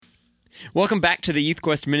Welcome back to the Youth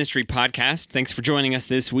Quest Ministry podcast. Thanks for joining us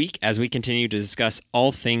this week as we continue to discuss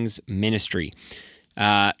all things ministry.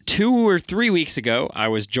 2 or 3 weeks ago, I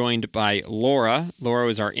was joined by Laura. Laura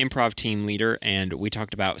was our improv team leader, and we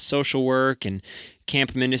talked about social work and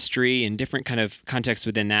camp ministry and different kind of contexts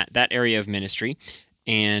within that area of ministry.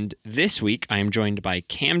 And this week, I am joined by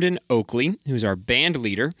Camden Oakley, who's our band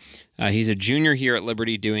leader. He's a junior here at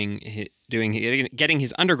Liberty getting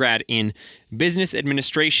his undergrad in business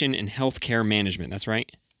administration and healthcare management. That's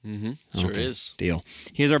right? Mm-hmm. Sure Okay. is. Deal.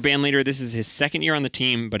 He is our band leader. This is his second year on the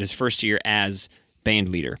team, but his first year as band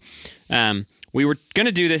leader. We were going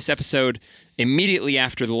to do this episode immediately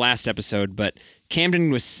after the last episode, but Camden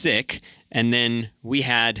was sick, and then we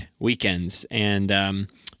had weekends, and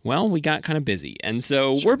we got kind of busy. And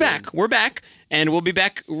so we're back. We're back, and we'll be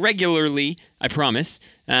back regularly, I promise,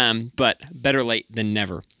 but better late than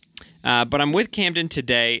never. But I'm with Camden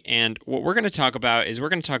today, and what we're going to talk about is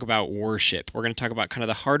worship. We're going to talk about kind of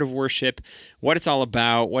the heart of worship, what it's all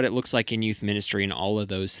about, what it looks like in youth ministry, and all of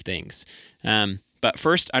those things. But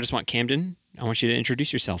first, I just want Camden, I want you to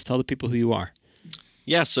introduce yourself. Tell the people who you are.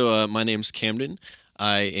 Yeah, so my name's Camden.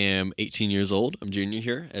 I am 18 years old. I'm junior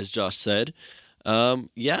here, as Josh said. I'm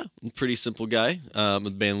a pretty simple guy. I'm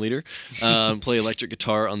a band leader. Play electric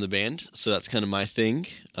guitar on the band, so that's kind of my thing.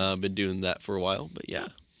 Been doing that for a while, but yeah.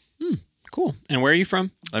 Cool. And where are you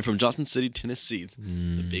from? I'm from Johnson City, Tennessee,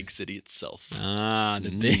 the big city itself. Ah, the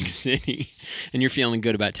big city. And you're feeling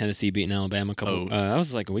good about Tennessee beating Alabama that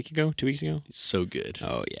was like a week ago, 2 weeks ago? So good.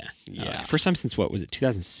 Oh, yeah. Yeah. First time since what, was it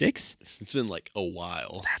 2006? It's been like a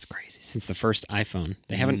while. That's crazy. Since the first iPhone.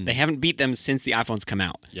 They haven't beat them since the iPhones come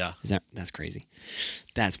out. Yeah. That's crazy.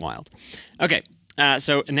 That's wild. Okay.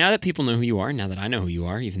 So now that people know who you are, now that I know who you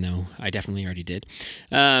are, even though I definitely already did,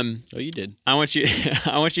 You did. I want you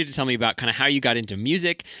to tell me about kind of how you got into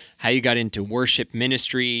music, how you got into worship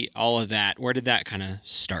ministry, all of that. Where did that kind of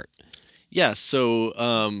start? Yeah, so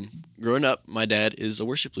growing up, my dad is a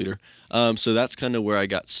worship leader. So that's kind of where I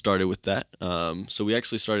got started with that. So we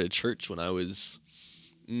actually started a church when I was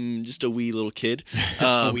just a wee little kid.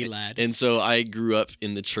 A wee lad. And so I grew up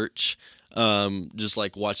in the church, just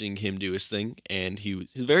like watching him do his thing, and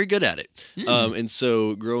he's very good at it. And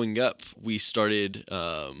so growing up, we started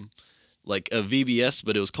like a VBS,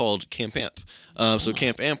 but it was called Camp Amp. So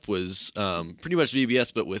Camp Amp was pretty much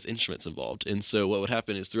VBS, but with instruments involved. And so what would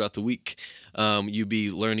happen is throughout the week, you'd be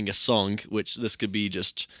learning a song, which this could be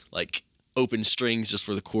just like open strings just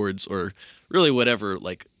for the chords, or really whatever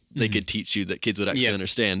like they could teach you that kids would actually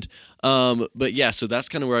understand. But yeah, so that's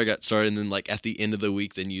kind of where I got started. And then like at the end of the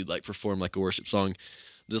week, then you'd like perform like a worship song.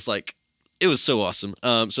 It was so awesome.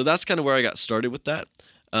 So that's kind of where I got started with that.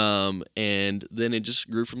 And then it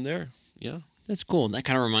just grew from there. Yeah. That's cool. That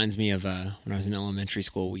kind of reminds me of when I was in elementary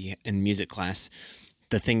school, in music class,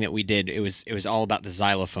 the thing that we did, it was all about the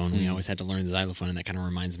xylophone. We always had to learn the xylophone, and that kind of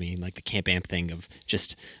reminds me like the Camp Amp thing of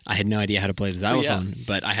just, I had no idea how to play the xylophone,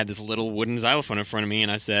 but I had this little wooden xylophone in front of me,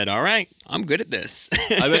 and I said, all right, I'm good at this.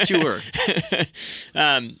 I bet you were.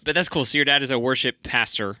 But that's cool. So your dad is a worship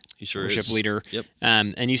pastor. He sure worship is. leader. Yep.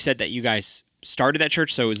 And you said that you guys started that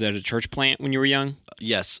church, so was that a church plant when you were young?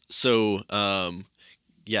 Yes. So,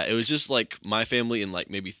 it was just like my family and like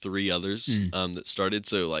maybe 3 others that started.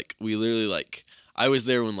 So like we literally like I was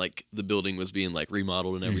there when like the building was being like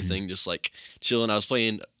remodeled and everything, just like chilling. I was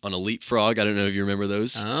playing on a leapfrog. I don't know if you remember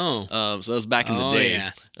those. Oh. So that was back in the day.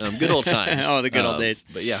 Yeah. Good old times. Oh, the good old days.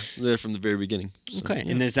 But yeah, there from the very beginning. So, Okay.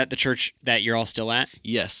 yeah. And is that the church that you're all still at?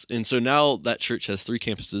 Yes. And so now that church has 3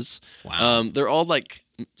 campuses. Wow. They're all like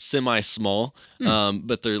semi-small,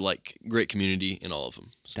 but they're like great community in all of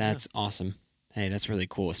them. So, That's awesome. Hey, that's really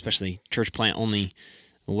cool, especially church plant only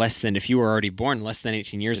if you were already born less than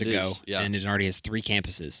 18 years ago, and it already has 3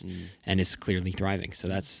 campuses and is clearly thriving. So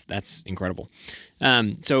that's incredible.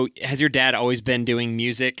 So has your dad always been doing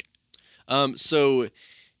music? So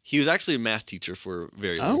he was actually a math teacher for a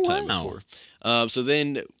very long time before. So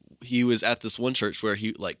then he was at this one church where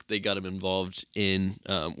they got him involved in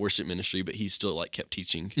worship ministry, but he still like kept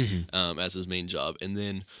teaching as his main job. And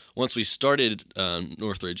then once we started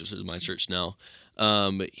Northridge, which is my church now,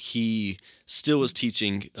 he still was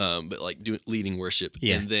teaching, but like leading worship.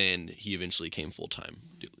 Yeah. And then he eventually came full time.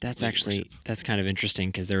 That's kind of interesting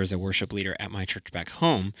because there was a worship leader at my church back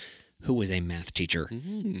home who was a math teacher.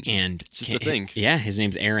 And it's just a thing. Yeah, his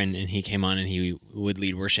name's Aaron, and he came on and he would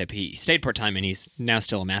lead worship. He stayed part-time, and he's now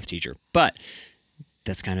still a math teacher. But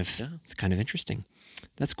it's kind of interesting.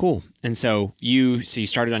 That's cool. And so you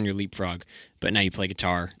started on your leapfrog, but now you play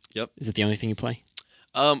guitar. Yep. Is it the only thing you play?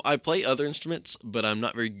 I play other instruments, but I'm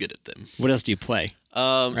not very good at them. What else do you play?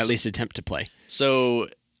 Or at least attempt to play? So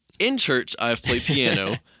in church, I've played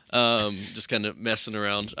piano. just kind of messing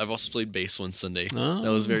around. I've also played bass one Sunday. Oh.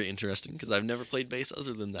 That was very interesting because I've never played bass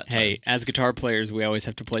other than that time. Hey, as guitar players, we always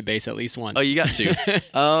have to play bass at least once. Oh, you got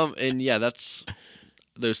to. And yeah,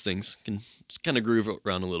 those things can just kind of groove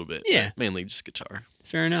around a little bit. Yeah. Mainly just guitar.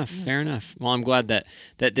 Fair enough. Fair enough. Well, I'm glad that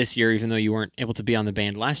this year, even though you weren't able to be on the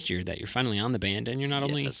band last year, that you're finally on the band, and you're not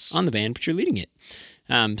only on the band, but you're leading it.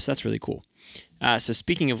 So that's really cool. So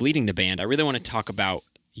speaking of leading the band, I really want to talk about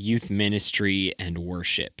youth ministry and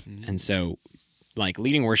worship. And so, like,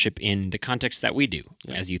 leading worship in the context that we do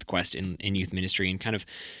as Youth Quest in youth ministry, and kind of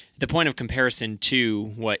the point of comparison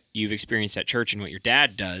to what you've experienced at church and what your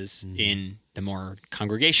dad does in the more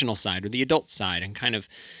congregational side or the adult side, and kind of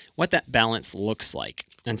what that balance looks like.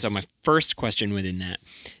 And so my first question within that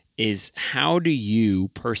is, how do you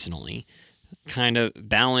personally kind of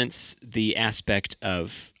balance the aspect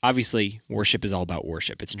of, obviously, worship is all about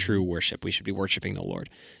worship. It's true worship. We should be worshiping the Lord.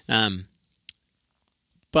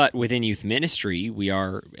 But within youth ministry, we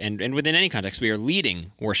are, and within any context, we are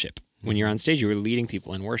leading worship. When you're on stage, you're leading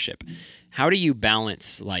people in worship. How do you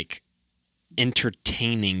balance, like,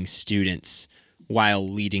 entertaining students while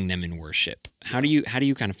leading them in worship? How do you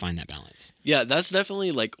kind of find that balance? Yeah, that's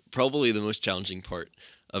definitely, like, probably the most challenging part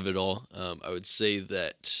of it all. I would say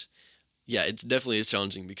that, yeah, it's definitely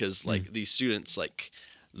challenging because, like, these students, like,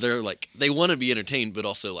 they're like, they want to be entertained, but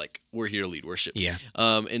also, like, we're here to lead worship. Yeah.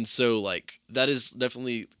 And so, like, that is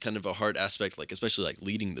definitely kind of a hard aspect, like, especially, like,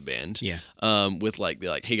 leading the band. Yeah. With, like, be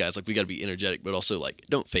like, hey guys, like, we got to be energetic, but also, like,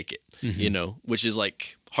 don't fake it, you know, which is,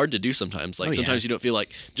 like, hard to do sometimes. Like, sometimes you don't feel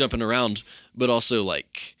like jumping around, but also,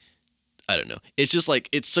 like, I don't know. It's just, like,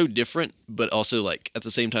 it's so different, but also, like, at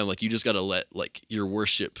the same time, like, you just got to let, like, your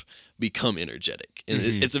worship become energetic. And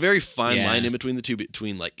it's a very fine line in between the two,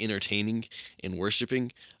 between, like, entertaining and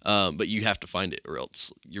worshiping. But you have to find it, or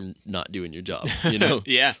else you're not doing your job, you know?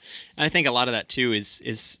 Yeah. And I think a lot of that too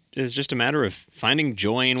is just a matter of finding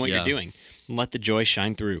joy in what you're doing. Let the joy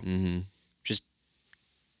shine through. Just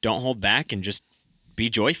don't hold back and just be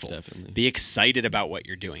joyful. Definitely. Be excited about what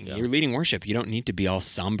you're doing. You're leading worship. You don't need to be all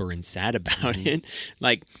somber and sad about it.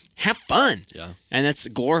 Like, have fun. Yeah. And that's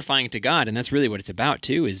glorifying to God. And that's really what it's about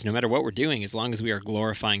too, is no matter what we're doing, as long as we are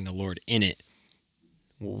glorifying the Lord in it,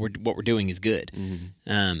 what we're doing is good.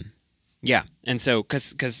 Yeah. And so,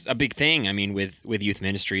 because a big thing, I mean, with youth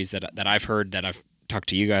ministries that I've heard, that I've talked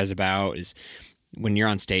to you guys about, is when you're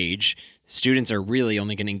on stage, students are really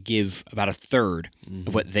only going to give about a third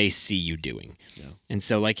of what they see you doing. Yeah. And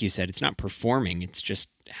so, like you said, it's not performing, it's just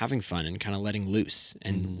having fun and kind of letting loose,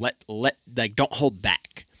 and like, don't hold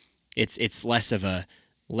back. It's less of a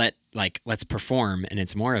let's perform, and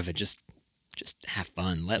it's more of a just have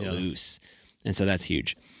fun, let loose. And so that's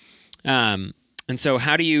huge. And so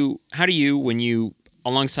how do you, when you,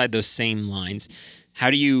 alongside those same lines, how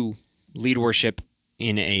do you lead worship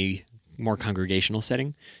in a more congregational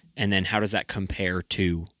setting? And then how does that compare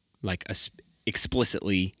to, like, a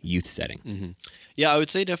explicitly youth setting? Yeah, I would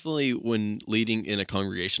say definitely when leading in a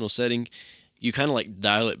congregational setting, you kind of, like,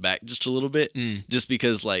 dial it back just a little bit, just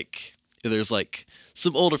because, like, there's, like,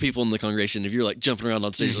 some older people in the congregation. If you're, like, jumping around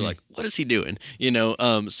on stage, they're like, what is he doing? You know?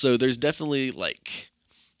 So there's definitely, like,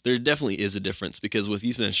 there definitely is a difference, because with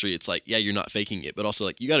youth ministry, it's like, yeah, you're not faking it, but also,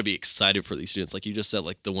 like, you got to be excited for these students. Like you just said,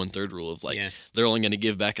 like, the 1/3 rule of, like, they're only going to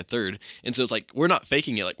give back a third. And so it's like, we're not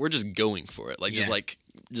faking it. Like, we're just going for it. Like, just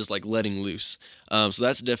like letting loose. So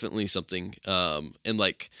that's definitely something. And,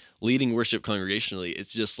 like, leading worship congregationally,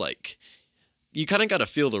 it's just like, you kind of got to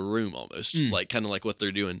feel the room almost, like, kind of like what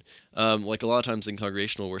they're doing. Like, a lot of times in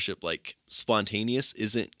congregational worship, like, spontaneous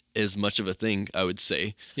isn't as much of a thing, I would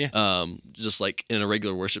say. Yeah. Just like in a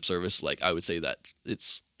regular worship service, like, I would say that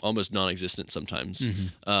it's almost non-existent sometimes.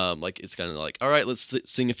 Like, it's kind of like, all right, let's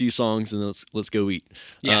sing a few songs and let's go eat.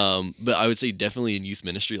 Yeah. But I would say definitely in youth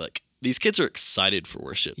ministry, like, these kids are excited for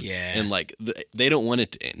worship. Yeah. And, like, they don't want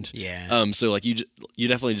it to end. Yeah. So, like, you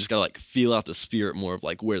definitely just gotta, like, feel out the spirit more of,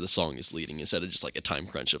 like, where the song is leading, instead of just, like, a time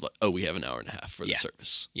crunch of, like, oh, we have an hour and a half for the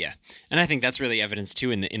service. Yeah. And I think that's really evidenced too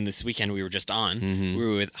in this weekend we were just on. We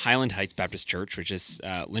were with Highland Heights Baptist Church, which is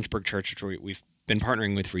Lynchburg Church, which we've been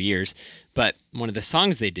partnering with for years. But one of the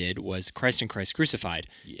songs they did was Christ and Christ Crucified,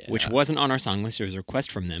 which wasn't on our song list. It was a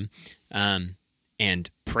request from them.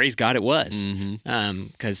 And praise God it was.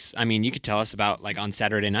 Because, I mean, you could tell us about, like, on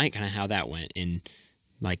Saturday night, kind of how that went. And,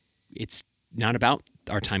 like, it's not about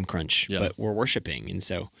our time crunch, but we're worshiping. And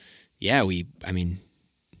so,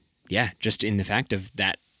 just in the fact of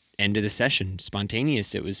that end of the session,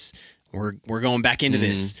 spontaneous, it was we're going back into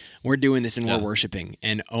this. We're doing this and we're worshiping.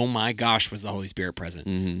 And oh my gosh, was the Holy Spirit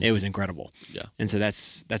present. It was incredible. Yeah. And so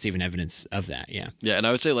that's even evidence of that. Yeah. Yeah. And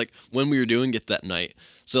I would say like when we were doing it that night,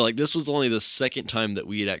 so like this was only the second time that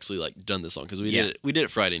we had actually like done this song because we did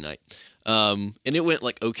it Friday night. And it went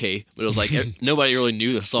like okay, but it was like nobody really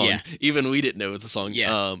knew the song. Yeah. Even we didn't know the song.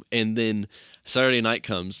 Yeah. And then Saturday night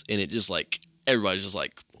comes and it just like everybody's just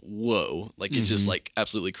like, whoa, like it's just like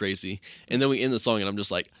absolutely crazy. And then we end the song and I'm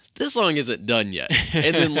just like, this song isn't done yet.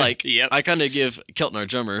 And then like I kind of give Kelton, our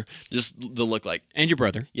drummer, just the look like, and your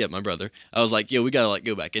brother. Yeah, my brother. I was like, we gotta like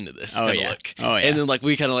go back into this kind of look. Oh yeah. And then like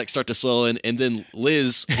we kind of like start to swell in, and then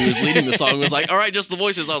Liz, who was leading the song, was like, all right, just the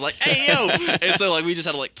voices. I was like, hey yo. And so like we just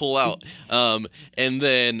had to like pull out. And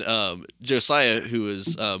then Josiah, who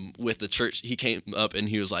was with the church, he came up and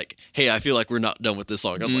he was like, hey, I feel like we're not done with this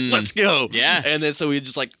song. I was like, let's go. Yeah. And then so we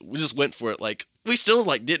just went for it. Like we still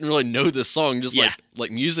like didn't really know this song just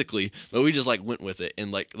like musically, but we just like went with it,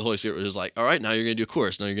 and like the Holy Spirit was just like, all right, now you're gonna do a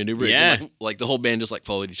chorus, now you're gonna do a bridge. Yeah. And, like the whole band just like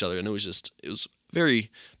followed each other, and it was very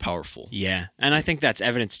powerful. Yeah. And I think that's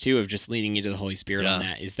evidence too of just leaning into the Holy Spirit on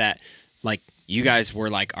that, is that like you guys were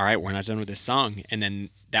like, all right, we're not done with this song. And then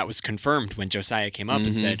that was confirmed when Josiah came up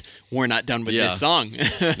and said, we're not done with this song.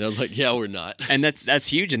 And I was like, yeah, we're not. And that's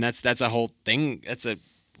huge, and that's a whole thing. That's a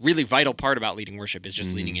really vital part about leading worship, is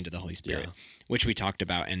just leaning into the Holy Spirit, which we talked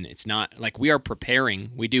about. And it's not like we are preparing.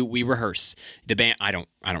 We rehearse. The band, I don't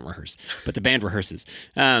rehearse, but the band rehearses.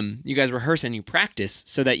 You guys rehearse and you practice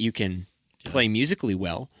so that you can play musically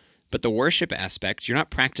well. But the worship aspect, you're not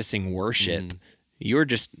practicing worship. You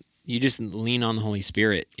just lean on the Holy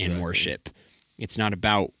Spirit in worship. It's not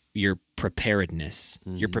about your preparedness.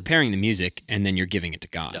 You're preparing the music and then you're giving it to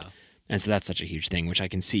God. Yeah. And so that's such a huge thing, which I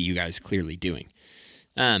can see you guys clearly doing.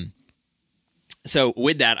 So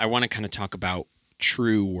with that, I want to kind of talk about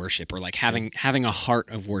true worship, or like having a heart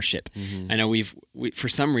of worship. I know we for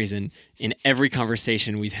some reason in every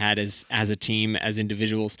conversation we've had as a team, as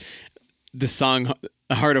individuals, the song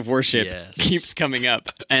 "The Heart of Worship" keeps coming up,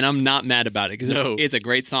 and I'm not mad about it because it's a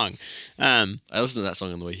great song. I listened to that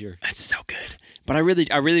song on the way here. That's so good. But I really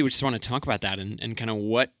just want to talk about that and kind of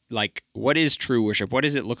what is true worship? What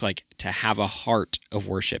does it look like to have a heart of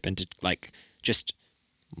worship and to like just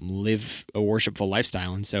live a worshipful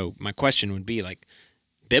lifestyle? And so my question would be, like,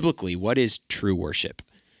 biblically, what is true worship?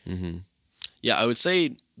 Yeah, I would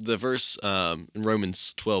say the verse in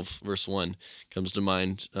Romans 12, verse 1 comes to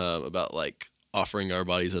mind about like offering our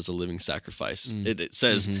bodies as a living sacrifice. It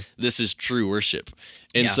says this is true worship.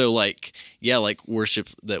 And so like, like worship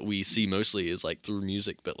that we see mostly is like through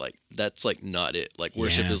music, but like that's like not it. Like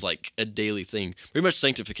worship is like a daily thing. Pretty much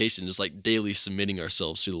sanctification is like daily submitting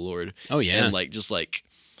ourselves to the Lord. Oh yeah. And like just like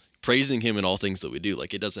praising him in all things that we do.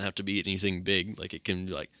 Like it doesn't have to be anything big. Like it can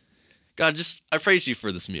be like, God, just I praise you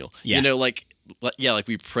for this meal. Yeah. You know, like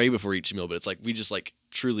we pray before each meal, but it's like we just like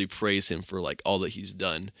truly praise him for like all that he's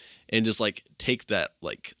done, and just like take that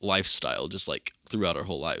like lifestyle just like throughout our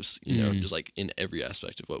whole lives, you know, just like in every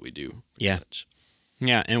aspect of what we do. Yeah.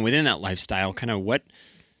 Yeah. And within that lifestyle, kind of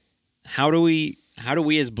how do we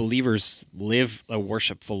as believers live a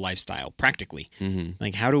worshipful lifestyle practically?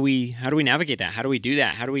 Like how do we navigate that? How do we do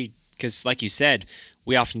that? Because like you said,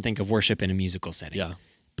 we often think of worship in a musical setting. Yeah.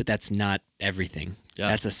 But that's not everything. Yeah.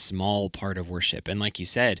 That's a small part of worship. And like you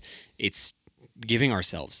said, it's giving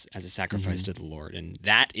ourselves as a sacrifice to the Lord. And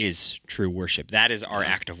that is true worship. That is our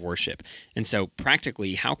act of worship. And so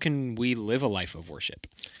practically, how can we live a life of worship?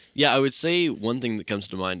 Yeah, I would say one thing that comes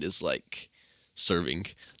to mind is like serving.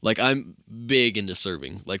 Like I'm big into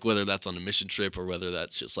serving, like whether that's on a mission trip or whether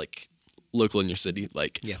that's just like local in your city.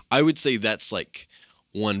 Like I would say that's like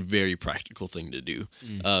one very practical thing to do,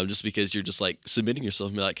 just because you're just like submitting yourself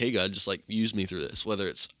and be like, hey God, just like use me through this, whether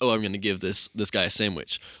it's I'm going to give this guy a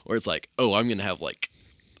sandwich, or it's like I'm going to have like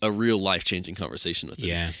a real life-changing conversation with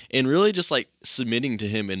him, and really just like submitting to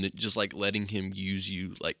him and just like letting him use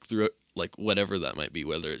you like through like whatever that might be,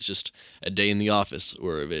 whether it's just a day in the office,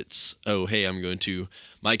 or if it's hey, I'm going to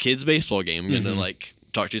my kid's baseball game, I'm going to like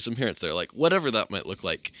talk to some parents there, like whatever that might look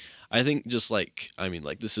like. I think just like, I mean,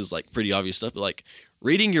 like this is like pretty obvious stuff, but like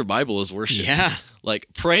reading your Bible is worship. Yeah. Like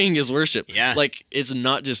praying is worship. Yeah. Like it's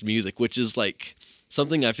not just music, which is like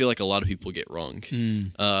something I feel like a lot of people get wrong.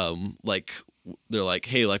 Like they're like,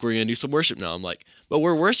 hey, like we're going to do some worship now. I'm like, but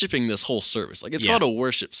we're worshiping this whole service. Like it's called a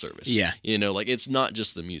worship service. Yeah. You know, like it's not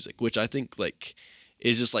just the music, which I think like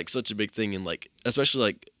is just like such a big thing. And like, especially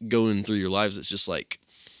like going through your lives, it's just like,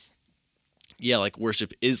 like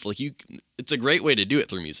worship is like it's a great way to do it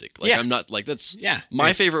through music. Like I'm not like that's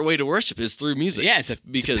my favorite way to worship is through music. Yeah, it's a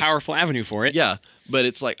powerful avenue for it. Yeah, but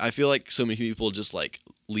it's like I feel like so many people just like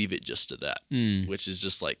leave it just to that, which is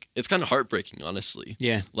just like, it's kind of heartbreaking, honestly.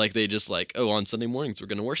 Yeah. Like they just like, oh, on Sunday mornings we're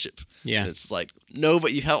going to worship. Yeah. And it's like, no,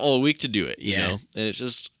 but you have all week to do it, you Yeah. know? And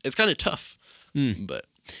it's kind of tough, but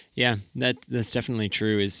Yeah, that's definitely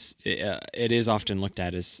true. It is often looked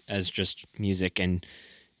at as just music, and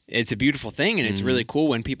it's a beautiful thing, and it's really cool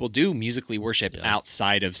when people do musically worship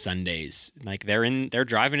outside of Sundays. Like they're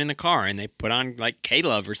driving in the car and they put on like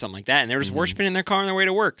K-Love or something like that, and they're just worshiping in their car on their way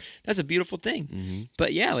to work. That's a beautiful thing.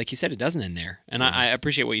 But yeah, like you said, it doesn't end there. And I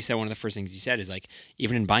appreciate what you said. One of the first things you said is like,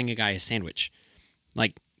 even in buying a guy a sandwich,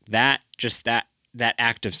 like that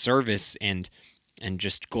act of service and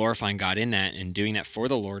just glorifying God in that and doing that for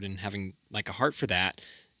the Lord and having like a heart for that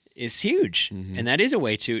is huge. And that is a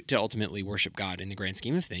way to ultimately worship God in the grand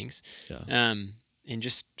scheme of things. Yeah. And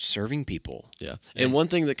just serving people. Yeah. And one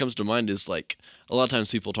thing that comes to mind is like, a lot of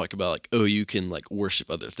times people talk about like, oh, you can like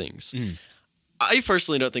worship other things. I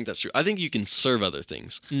personally don't think that's true. I think you can serve other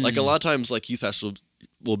things. Like a lot of times like youth pastors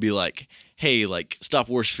will be like, hey, like stop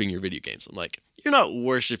worshiping your video games. I'm like, you're not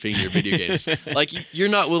worshiping your video games. Like you're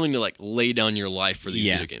not willing to like lay down your life for these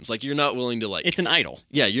video games. Like you're not willing to like, it's an idol.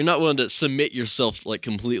 Yeah. You're not willing to submit yourself like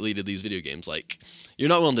completely to these video games. Like you're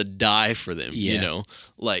not willing to die for them, you know?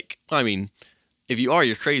 Like, I mean, if you are,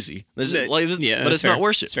 you're crazy. But it's fair. not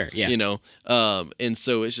worship, It's fair, yeah. you know? And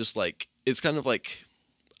so it's just like, it's kind of like,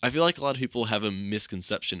 I feel like a lot of people have a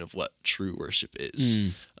misconception of what true worship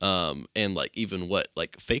is. And like even what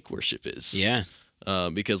like fake worship is. Yeah.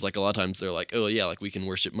 Because like a lot of times they're like, oh yeah, like we can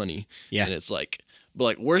worship money. Yeah. And it's like, but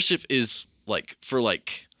like worship is like for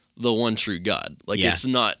like the one true God. Like it's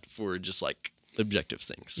not for just like objective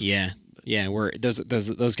things. Yeah. Yeah. Where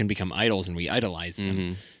those can become idols and we idolize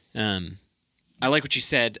them. I like what you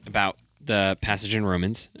said about the passage in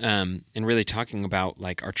Romans, and really talking about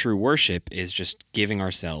like our true worship is just giving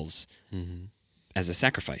ourselves as a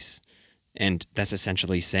sacrifice. And that's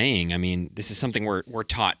essentially saying, I mean, this is something we're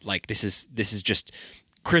taught, like this is just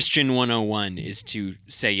Christian 101 is to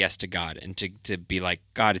say yes to God and to be like,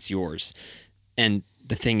 God, it's yours. And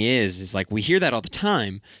the thing is like we hear that all the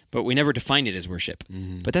time, but we never define it as worship.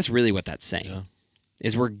 But that's really what that's saying,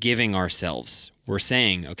 is we're giving ourselves. We're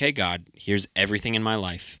saying, okay, God, here's everything in my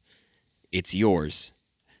life. It's yours.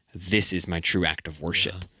 This is my true act of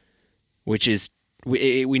worship, which is,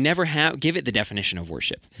 we never give it the definition of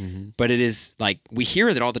worship, but it is like, we hear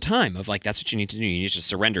it all the time of like, that's what you need to do. You need to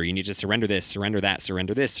surrender. You need to surrender this, surrender that,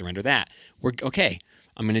 surrender this, surrender that. We're okay.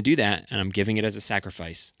 I'm going to do that. And I'm giving it as a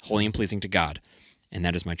sacrifice, holy and pleasing to God. And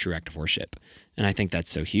that is my true act of worship. And I think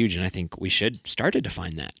that's so huge. And I think we should start to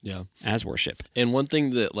define that as worship. And one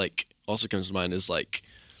thing that like also comes to mind is like,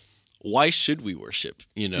 why should we worship?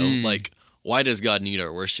 You know, like, why does God need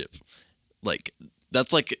our worship? Like,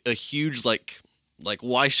 that's like a huge, like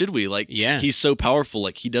why should we? Like, he's so powerful.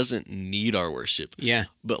 Like, he doesn't need our worship. Yeah.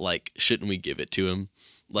 But like, shouldn't we give it to him?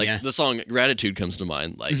 Like the song Gratitude comes to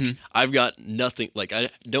mind. Like, I've got nothing, like I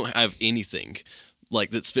don't have anything like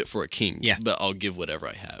that's fit for a king. Yeah. But I'll give whatever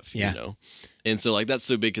I have, you know? And so like, that's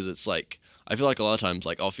so big because it's like, I feel like a lot of times,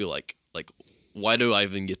 like I'll feel like, why do I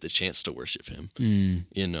even get the chance to worship him?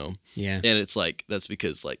 You know? Yeah. And it's like, that's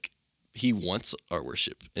because like, he wants our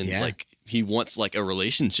worship and like he wants like a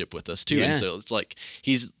relationship with us too. And so it's like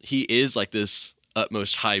he is like this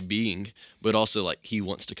utmost high being, but also like he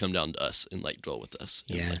wants to come down to us and like dwell with us.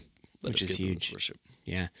 And, like, which is huge. Worship.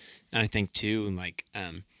 Yeah. And I think too, like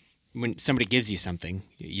when somebody gives you something,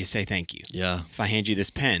 you say thank you. Yeah. If I hand you this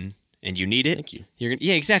pen and you need it, thank you.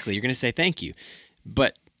 Exactly. You're going to say thank you.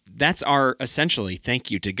 But that's our essentially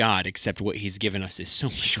thank you to God, except what he's given us is so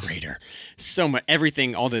much greater. So much,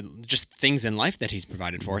 everything, all the just things in life that he's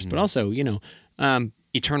provided for us, but also, you know,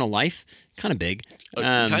 eternal life, kind of big.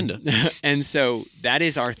 Kind of. And so that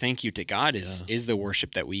is our thank you to God is the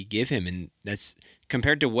worship that we give him. And that's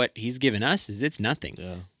compared to what he's given us it's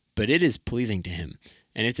nothing, but it is pleasing to him.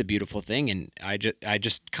 And it's a beautiful thing. And I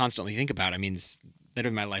just constantly think about, I mean, that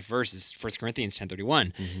of my life verse is 1 Corinthians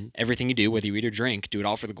 10:31. Everything you do, whether you eat or drink, do it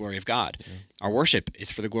all for the glory of God. Our worship is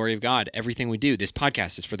for the glory of God. Everything we do, this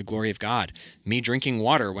podcast is for the glory of God. Me drinking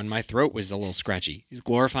water when my throat was a little scratchy is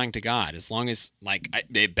glorifying to God. As long as, like,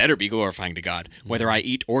 it better be glorifying to God, whether I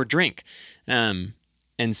eat or drink. And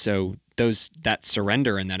so that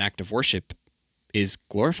surrender and that act of worship is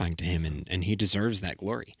glorifying to him, and he deserves that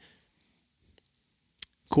glory.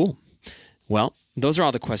 Cool. Well, those are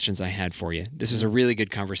all the questions I had for you. This was a really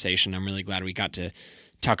good conversation. I'm really glad we got to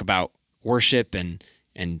talk about worship and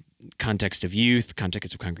context of youth,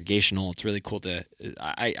 context of congregational. It's really cool to.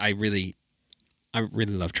 I really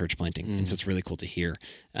love church planting, and so it's really cool to hear.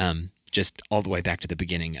 Just all the way back to the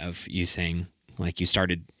beginning of you saying, Like you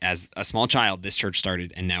started as a small child, this church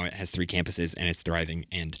started, and now it has 3 campuses and it's thriving,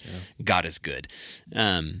 and God is good.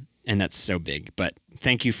 And that's so big. But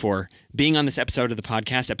thank you for being on this episode of the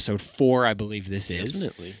podcast, episode 4, I believe this is.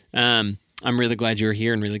 Definitely. I'm really glad you were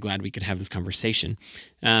here and really glad we could have this conversation.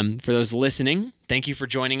 For those listening, thank you for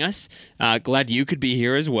joining us. Glad you could be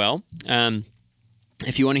here as well.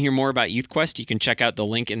 If you want to hear more about YouthQuest, you can check out the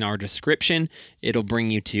link in our description. It'll bring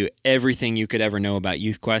you to everything you could ever know about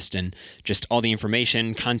YouthQuest and just all the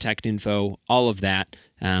information, contact info, all of that.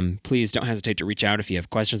 Please don't hesitate to reach out if you have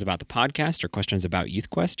questions about the podcast or questions about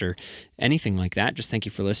YouthQuest or anything like that. Just thank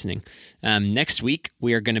you for listening. Next week,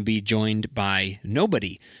 we are going to be joined by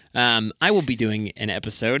nobody. I will be doing an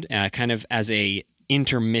episode kind of as a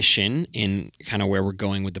intermission in kind of where we're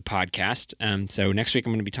going with the podcast. So next week,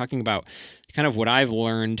 I'm going to be talking about kind of what I've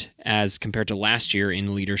learned as compared to last year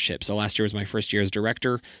in leadership. So last year was my first year as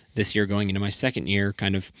director. This year going into my second year,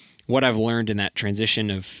 kind of what I've learned in that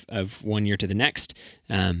transition of one year to the next.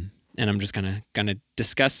 And I'm just going to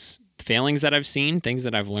discuss failings that I've seen, things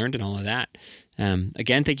that I've learned, and all of that.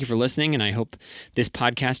 Again, thank you for listening, and I hope this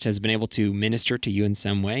podcast has been able to minister to you in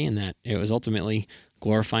some way and that it was ultimately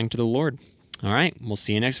glorifying to the Lord. All right, we'll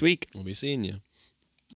see you next week. We'll be seeing you.